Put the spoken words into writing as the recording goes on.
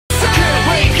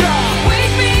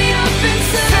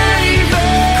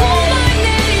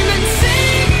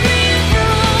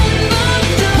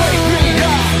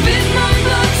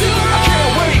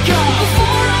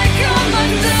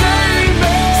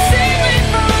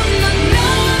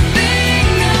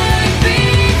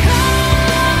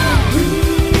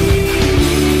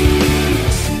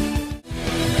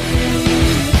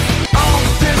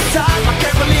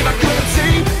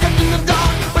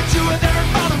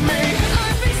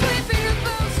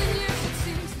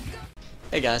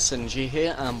Hey guys, SYN3RGY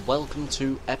here and welcome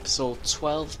to episode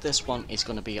 12. This one is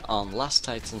going to be on Last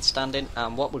Titan Standing,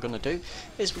 and what we're going to do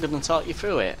is we're going to talk you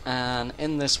through it. And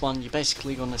in this one you're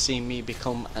basically going to see me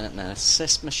become an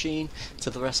assist machine to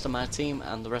the rest of my team,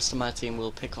 and the rest of my team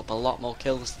will pick up a lot more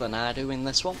kills than I do in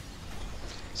this one.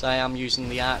 So I am using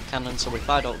the arc cannon, so if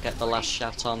I don't get the last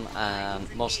shot on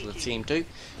and most of the team do,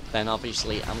 then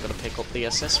obviously I'm going to pick up the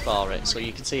assist for it. So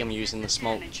you can see I'm using the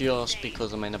smoke just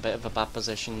because I'm in a bit of a bad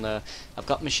position there. I've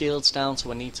got my shields down,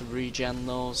 so I need to regen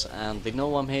those, and they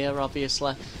know I'm here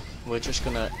obviously. We're just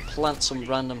going to plant some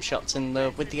random shots in there.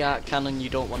 With the arc cannon you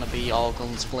don't want to be all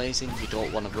guns blazing, you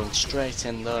don't want to run straight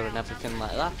in there and everything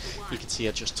like that. You can see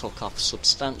I just took off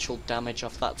substantial damage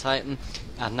off that Titan,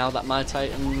 and now that my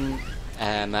Titan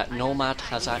Nomad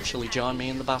has actually joined me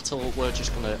in the battle, we're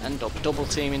just going to end up double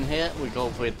teaming here. We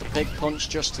go with the big punch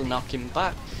just to knock him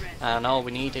back, and all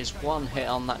we need is one hit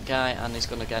on that guy and he's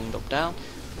going to end up down.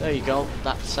 There you go,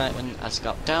 that Titan has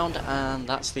got downed, and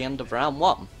that's the end of round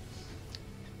 1.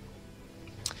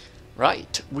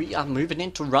 Right, we are moving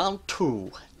into round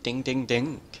 2. Ding ding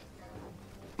ding.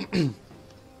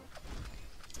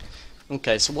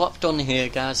 Okay, so what I've done here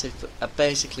guys is I've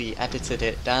basically edited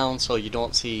it down so you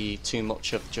don't see too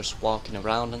much of just walking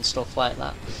around and stuff like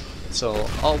that. So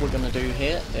all we're going to do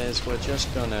here is we're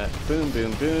just going to boom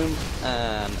boom boom,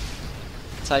 and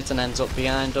Titan ends up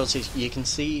behind us. You can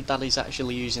see that he's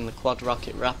actually using the quad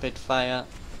rocket rapid fire.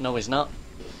 No, he's not.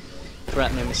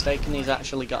 Correct me mistaken, he's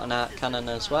actually got an arc cannon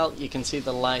as well. You can see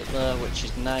the light there, which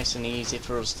is nice and easy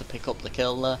for us to pick up the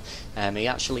kill there. He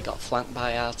actually got flanked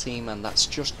by our team, and that's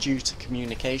just due to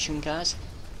communication, guys.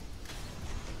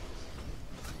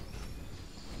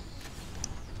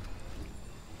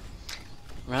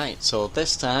 Right, so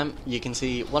this time you can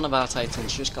see one of our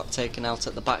Titans just got taken out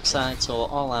at the backside, so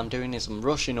all I'm doing is I'm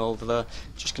rushing over there,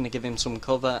 just going to give him some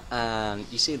cover, and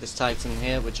you see this Titan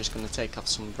here, we're just going to take off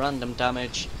some random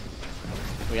damage.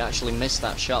 We actually missed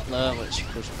that shot there, which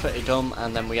was pretty dumb,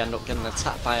 and then we end up getting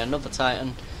attacked by another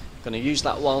Titan. Going to use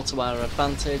that wall to our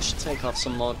advantage, take off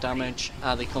some more damage.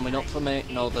 Are they coming up for me?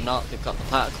 No, they're not. They've got the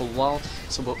particle wall.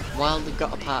 So while they've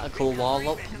got a particle wall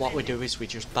up, what we do is we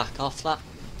just back off that.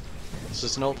 So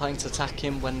there's no point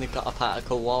attacking when they've got a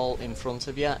particle wall in front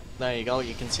of you. There you go,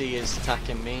 you can see he's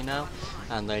attacking me now,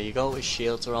 and there you go, his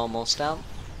shields are almost down.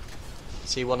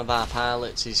 See, one of our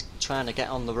pilots is trying to get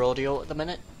on the rodeo at the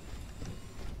minute.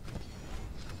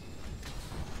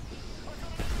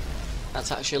 That's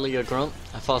actually a grunt.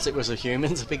 I thought it was a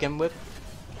human to begin with.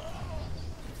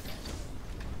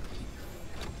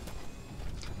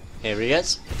 Here he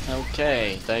is.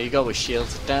 Okay, there you go, his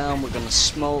shield's down. We're going to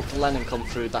smoke, let him come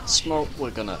through that smoke.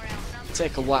 We're going to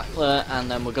take a whack there,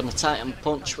 and then we're going to Titan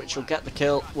punch, which will get the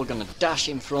kill. We're going to dash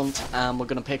in front, and we're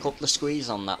going to pick up the squeeze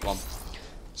on that one.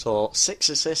 So 6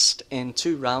 assists in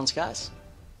 2 rounds, guys.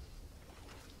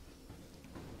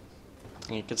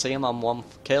 You can see him on 1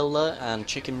 kill there, and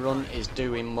Chicken Run is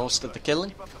doing most of the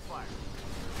killing.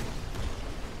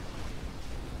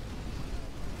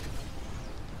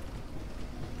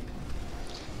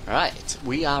 Right,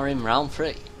 we are in round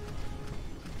 3.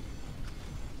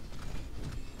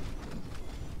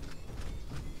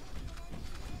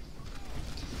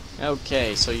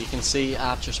 Okay, so you can see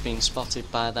I've just been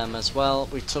spotted by them as well.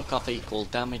 We took off equal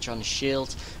damage on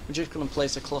shield. We're just going to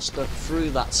place a cluster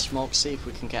through that smoke, see if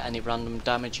we can get any random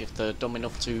damage if they're dumb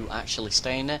enough to actually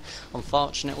stay in it.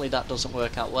 Unfortunately that doesn't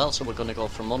work out well, so we're going to go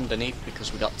from underneath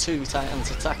because we've got 2 Titans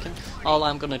attacking. All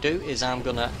I'm going to do is I'm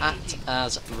going to act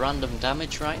as random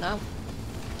damage right now.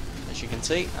 As you can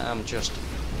see, I'm just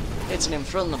hitting him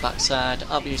from the backside.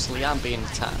 Obviously I'm being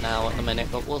attacked now at the minute,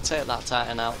 but we'll take that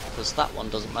Titan out because that one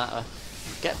doesn't matter.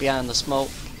 Get behind the smoke.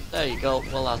 There you go,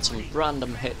 we'll add some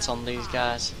random hits on these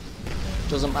guys.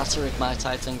 Doesn't matter if my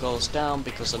Titan goes down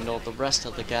because I know the rest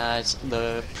of the guys,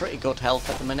 they're pretty good health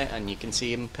at the minute, and you can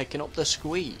see him picking up the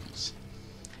squeeze.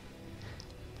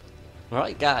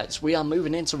 Right guys, we are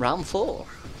moving into round 4.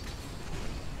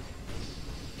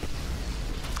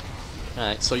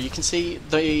 Right, so you can see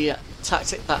the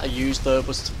tactic that I used there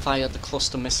was to fire the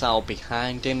cluster missile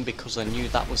behind him because I knew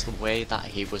that was the way that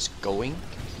he was going.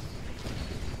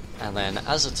 And then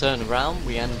as I turn around,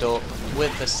 we end up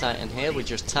with this Titan here. We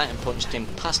just Titan punched him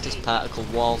past his particle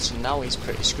wall, so now he's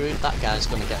pretty screwed. That guy's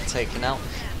going to get taken out.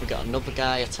 We got another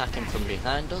guy attacking from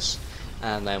behind us.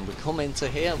 And then we come into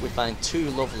here, we find 2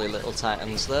 lovely little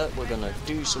Titans there. We're going to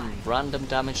do some random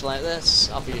damage like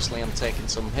this. Obviously I'm taking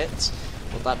some hits,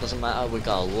 but that doesn't matter. We've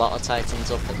got a lot of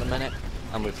Titans up at the minute,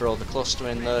 and we throw the cluster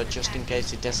in there just in case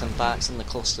he disembarks and the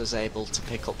cluster's able to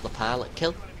pick up the pilot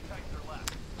kill.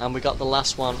 And we got the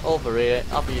last one over here.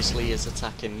 Obviously he's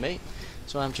attacking me,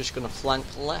 so I'm just going to flank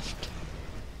left.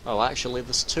 Oh, actually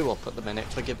there's 2 up at the minute,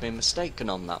 forgive me mistaken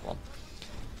on that one.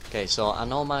 Okay, so I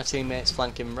know my teammate's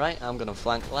flanking right, I'm going to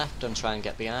flank left and try and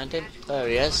get behind him. There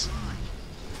he is.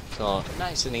 So,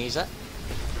 nice and easy.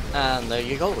 And there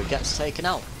you go, he gets taken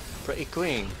out. Pretty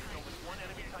clean.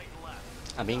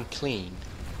 I mean clean.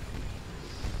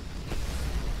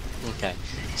 Okay,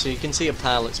 so you can see a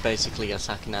pilot's basically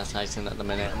attacking our Titan at the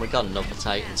minute, and we got another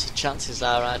Titan, so chances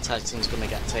are our Titan's going to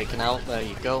get taken out. There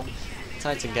you go.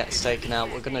 Titan gets taken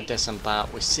out, we're going to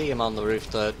disembark, we see him on the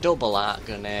roof there, double arc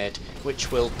grenade,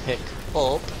 which will pick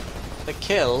up the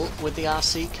kill with the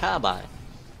RC carbine.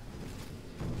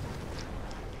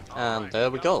 And there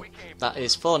we go. That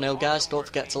is 4-0 guys, don't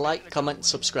forget to like, comment,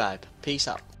 subscribe. Peace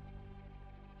out.